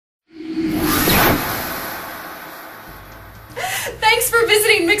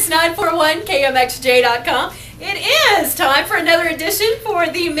visiting Mix941KMXJ.com. It is time for another edition for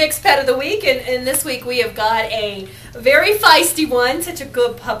the Mix Pet of the Week, and this week we have got a very feisty one, such a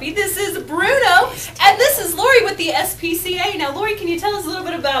good puppy. This is Bruno, and this is Lori with the SPCA. Now, Lori, can you tell us a little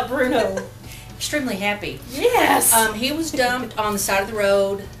bit about Bruno? Extremely happy. Yes. He was dumped on the side of the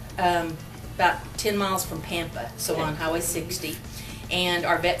road about 10 miles from Pampa, so on Highway 60. And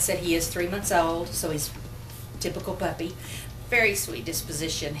our vet said he is 3 months old, so he's typical puppy. Very sweet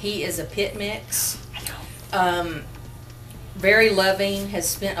disposition. He is a pit mix. Very loving, has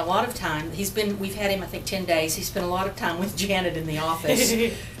spent a lot of time. We've had him I think 10 days. He spent a lot of time with Janet in the office.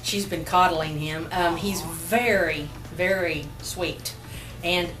 She's been coddling him. He's very, very sweet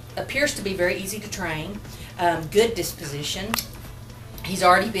and appears to be very easy to train. Good disposition. He's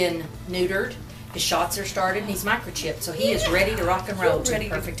already been neutered. His shots are started. He's microchipped, so he is ready to rock and roll. Ready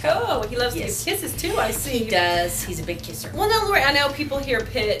to perfect go. He loves to give kisses too, I see. He does. He's a big kisser. Well, now, Lori, I know people hear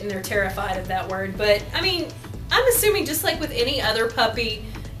pit and they're terrified of that word, but I mean, I'm assuming just like with any other puppy,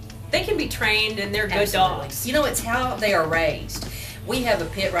 they can be trained and they're good dogs. You know, it's how they are raised. We have a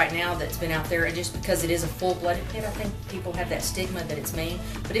pit right now that's been out there, and just because it is a full-blooded pit, I think people have that stigma that it's mean,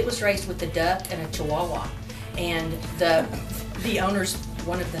 but it was raised with a duck and a chihuahua, and the owner's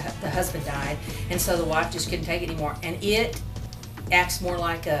one of the husband died, and so the wife just couldn't take it anymore, and it acts more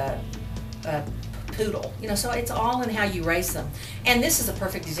like a poodle, you know, so it's all in how you raise them. And this is a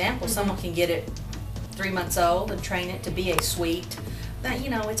perfect example. Someone can get it 3 months old and train it to be a sweet, but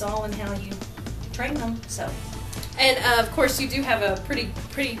you know, it's all in how you train them. So, and of course you do have a pretty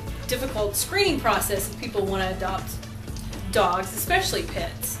difficult screening process if people want to adopt dogs, especially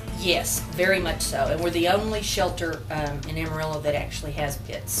pits. Yes, very much so. And we're the only shelter in Amarillo that actually has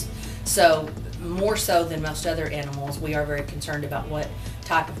pits. So more so than most other animals, we are very concerned about what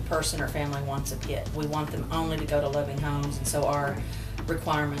type of person or family wants a pit. We want them only to go to loving homes, and so our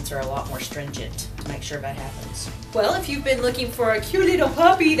requirements are a lot more stringent to make sure that happens. Well, if you've been looking for a cute little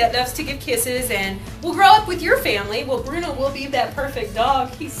puppy that loves to give kisses and will grow up with your family, well, Bruno will be that perfect dog.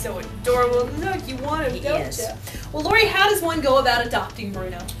 He's so adorable. Look, you want him, don't you? Well, Lori, how does one go about adopting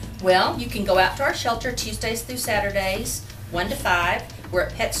Bruno? Well, you can go out to our shelter Tuesdays through Saturdays, 1 to 5. We're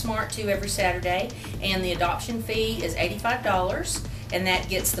at PetSmart too every Saturday, and the adoption fee is $85, and that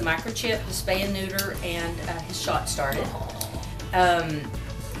gets the microchip, the spay and neuter, and his shot started.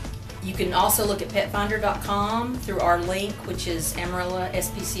 You can also look at petfinder.com through our link, which is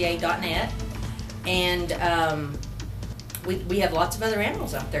amarillospca.net, and we have lots of other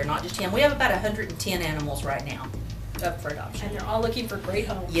animals out there, not just him. We have about 110 animals right now up for adoption. And they're all looking for great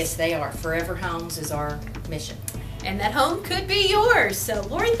homes. Yes, they are. Forever Homes is our mission. And that home could be yours. So,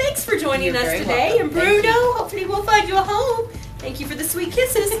 Lori, thanks for joining us today. Welcome. And Bruno, hopefully we'll find you a home. Thank you for the sweet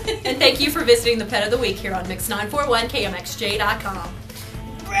kisses. And thank you for visiting the Pet of the Week here on Mix941KMXJ.com.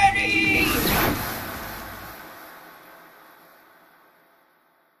 Ready!